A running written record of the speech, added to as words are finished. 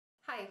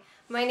Hi,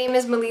 my name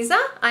is Meylysa.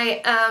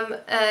 I am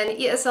an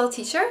ESL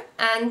teacher,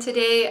 and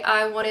today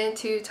I wanted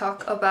to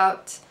talk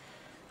about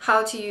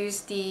how to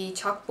use the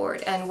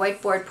chalkboard and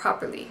whiteboard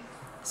properly.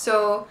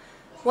 So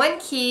one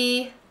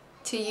key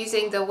to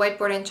using the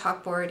whiteboard and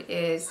chalkboard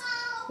is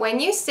when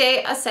you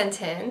say a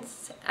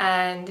sentence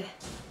and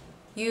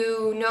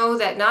you know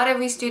that not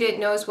every student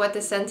knows what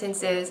the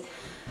sentence is,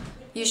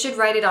 you should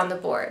write it on the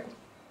board.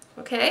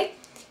 Okay?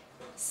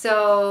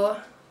 So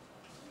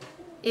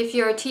if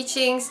you're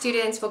teaching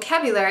students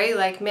vocabulary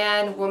like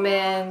man,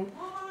 woman,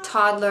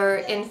 toddler,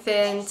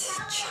 infant,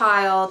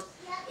 child,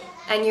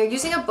 and you're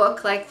using a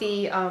book like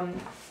the,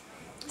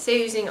 say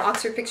you're using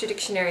Oxford Picture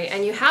Dictionary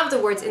and you have the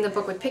words in the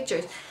book with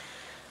pictures,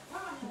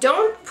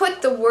 don't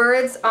put the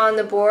words on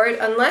the board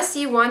unless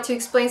you want to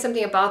explain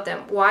something about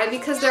them. Why?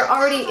 Because they're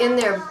already in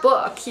their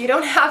book. You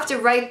don't have to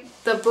write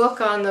the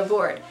book on the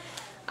board.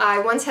 I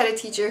once had a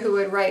teacher who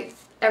would write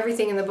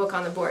everything in the book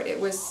on the board. It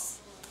was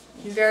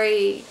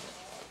very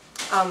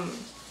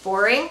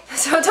boring,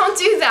 so don't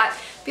do that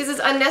because it's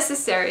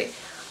unnecessary.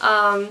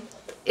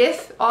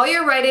 If all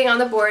you're writing on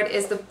the board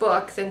is the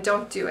book, then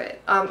don't do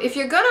it. If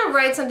you're gonna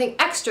write something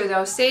extra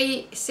though,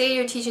 say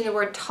you're teaching the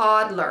word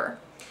toddler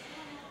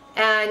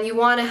and you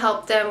want to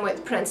help them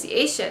with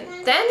pronunciation,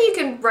 then you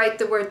can write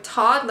the word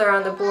toddler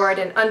on the board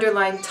and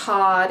underline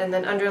Todd and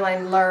then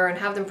underline ler and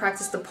have them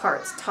practice the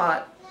parts.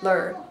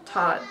 Toddler,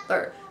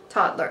 toddler,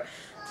 toddler.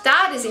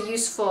 That is a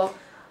useful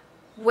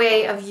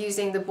way of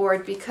using the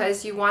board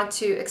because you want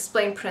to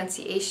explain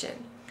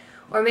pronunciation.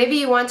 Or maybe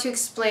you want to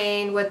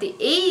explain what the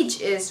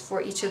age is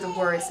for each of the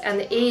words and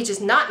the age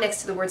is not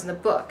next to the words in the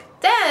book.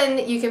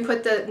 Then you can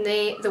put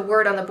the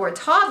word on the board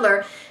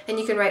toddler and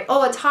you can write,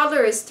 oh, a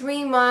toddler is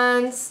 3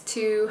 months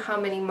to how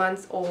many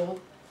months old.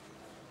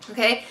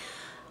 Okay?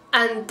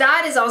 And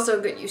that is also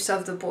a good use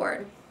of the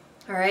board.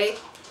 Alright?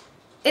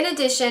 In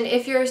addition,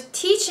 if you're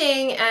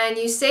teaching and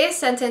you say a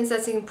sentence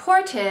that's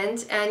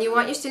important and you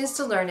want your students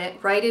to learn it,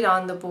 write it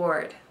on the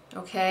board,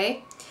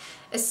 okay?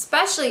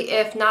 Especially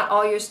if not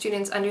all your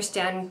students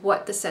understand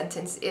what the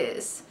sentence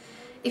is.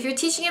 If you're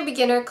teaching a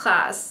beginner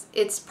class,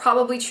 it's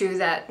probably true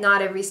that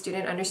not every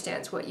student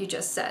understands what you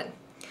just said.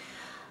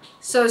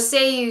 So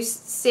say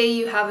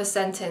you have a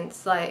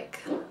sentence like,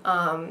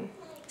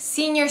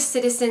 senior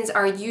citizens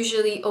are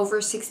usually over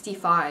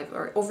 65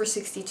 or over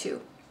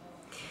 62.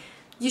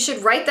 You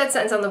should write that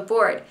sentence on the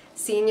board.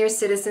 Senior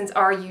citizens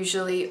are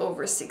usually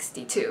over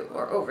 62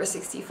 or over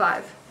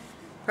 65,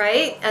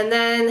 right? And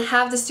then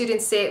have the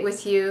students say it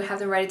with you, have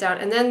them write it down,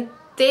 and then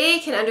they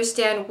can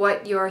understand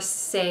what you're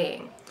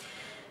saying.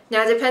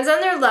 Now, it depends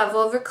on their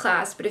level of your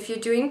class, but if you're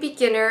doing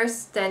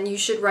beginners, then you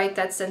should write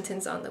that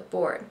sentence on the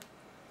board.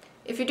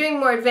 If you're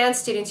doing more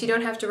advanced students, you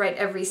don't have to write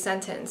every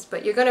sentence,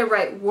 but you're going to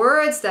write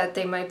words that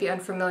they might be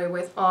unfamiliar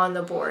with on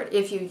the board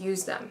if you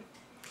use them.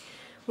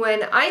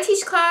 When I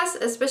teach class,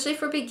 especially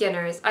for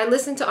beginners, I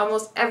listen to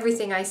almost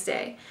everything I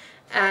say.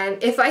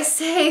 And if I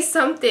say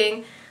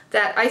something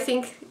that I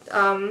think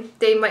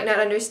they might not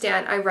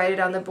understand, I write it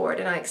on the board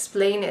and I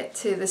explain it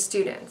to the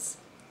students.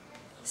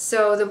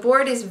 So the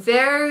board is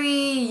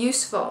very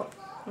useful,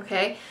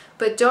 okay?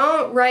 But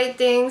don't write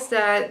things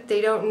that they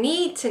don't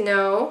need to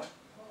know.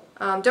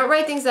 Don't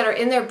write things that are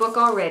in their book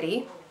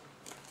already,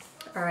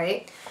 all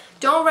right?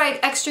 Don't write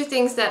extra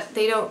things that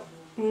they don't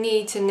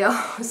need to know.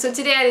 So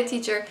today I had a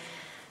teacher.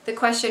 The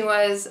question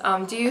was,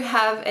 do you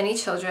have any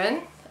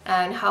children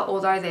and how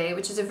old are they?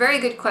 Which is a very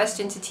good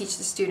question to teach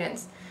the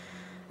students,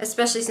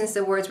 especially since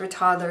the words were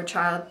toddler,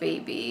 child,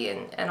 baby,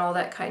 and all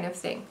that kind of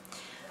thing.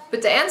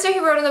 But the answer he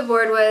wrote on the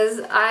board was,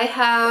 I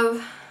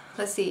have,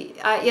 let's see,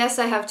 yes,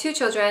 I have 2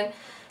 children.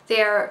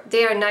 They are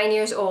 9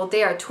 years old.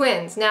 They are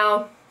twins.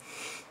 Now,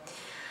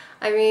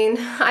 I mean,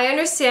 I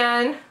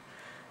understand.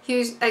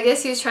 I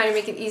guess he was trying to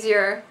make it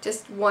easier,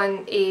 just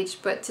one age,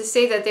 but to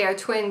say that they are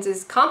twins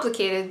is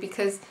complicated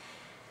because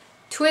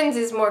twins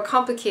is more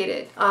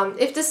complicated.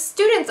 If the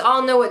students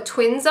all know what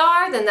twins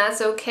are, then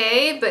that's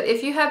okay, but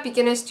if you have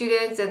beginner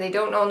students and they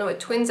don't all know what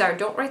twins are,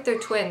 don't write their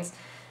twins.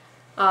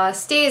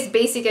 Stay as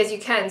basic as you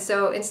can.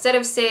 So instead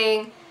of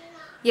saying,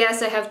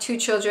 yes, I have 2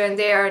 children,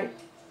 they are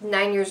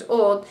 9 years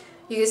old,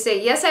 you can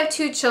say, yes, I have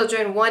 2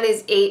 children, one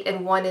is 8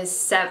 and one is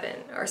 7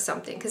 or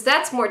something, because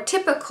that's more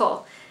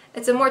typical.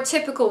 It's a more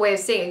typical way of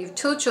saying it. You have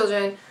 2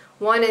 children,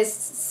 one is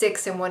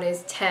 6 and one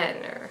is 10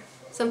 or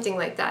something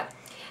like that.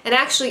 And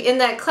actually in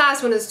that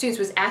class, one of the students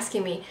was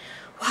asking me,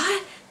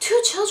 what?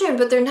 2 children,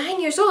 but they're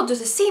 9 years old. They're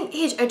the same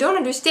age. I don't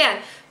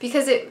understand.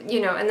 Because it, you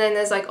know, and then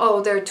there's like,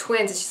 oh, they're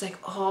twins. And she's like,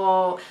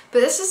 oh,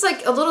 but it's just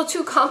like a little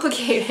too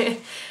complicated.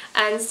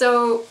 And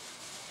so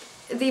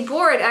the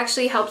board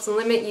actually helps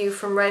limit you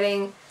from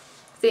writing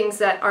things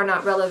that are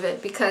not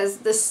relevant because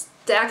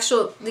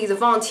the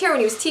volunteer, when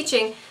he was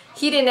teaching,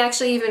 he didn't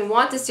actually even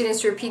want the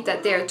students to repeat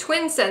that they're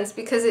twin sentence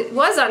because it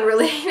was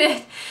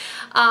unrelated.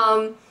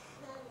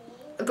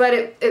 But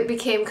it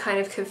became kind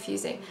of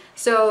confusing.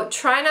 So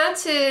try not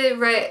to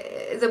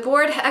write, the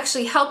board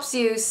actually helps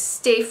you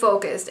stay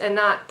focused and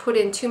not put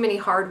in too many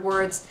hard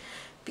words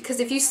Because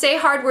if you say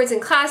hard words in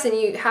class and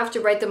you have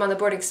to write them on the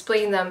board and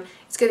explain them,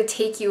 it's going to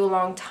take you a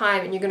long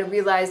time and you're going to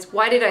realize,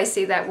 why did I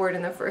say that word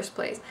in the first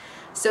place?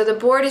 So the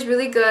board is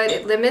really good.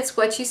 It limits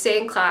what you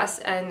say in class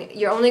and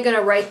you're only going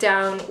to write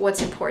down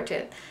what's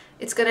important.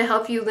 It's going to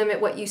help you limit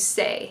what you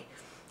say.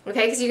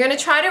 Okay, because you're going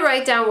to try to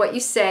write down what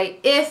you say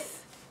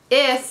if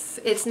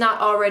it's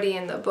not already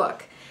in the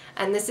book.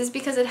 And this is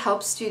because it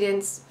helps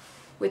students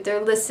with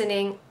their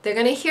listening. They're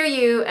going to hear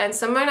you and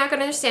some are not going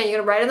to understand.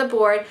 You're going to write on the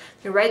board,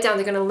 you're going to write it down,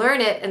 they're going to learn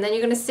it, and then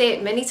you're going to say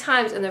it many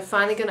times and they're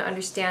finally going to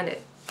understand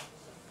it.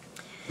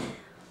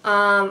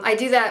 I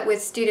do that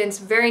with students,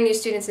 very new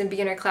students in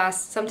beginner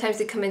class. Sometimes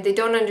they come in, they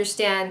don't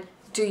understand,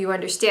 do you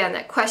understand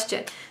that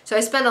question? So I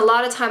spend a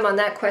lot of time on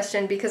that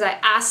question because I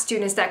ask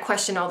students that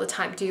question all the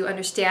time. Do you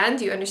understand?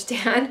 Do you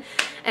understand?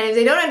 And if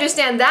they don't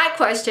understand that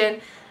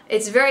question,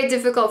 it's very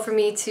difficult for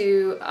me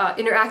to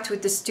interact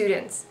with the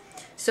students.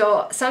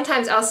 So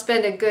sometimes I'll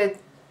spend a good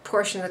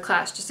portion of the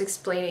class just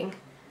explaining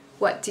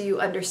what do you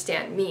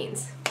understand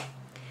means.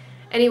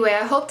 Anyway,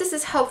 I hope this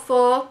is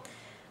helpful.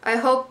 I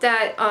hope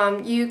that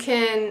you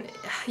can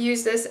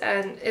use this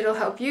and it'll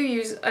help you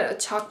use a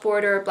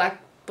chalkboard or a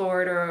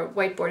blackboard or a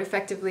whiteboard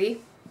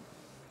effectively.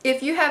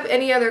 If you have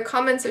any other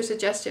comments or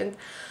suggestions,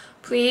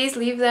 please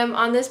leave them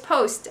on this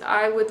post.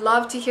 I would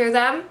love to hear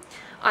them.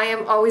 I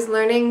am always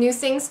learning new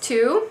things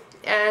too,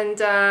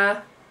 and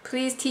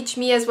please teach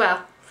me as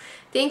well.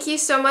 Thank you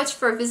so much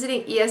for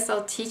visiting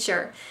ESL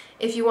Teacher.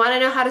 If you want to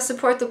know how to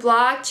support the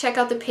blog, check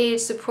out the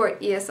page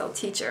Support ESL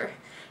Teacher.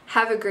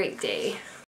 Have a great day.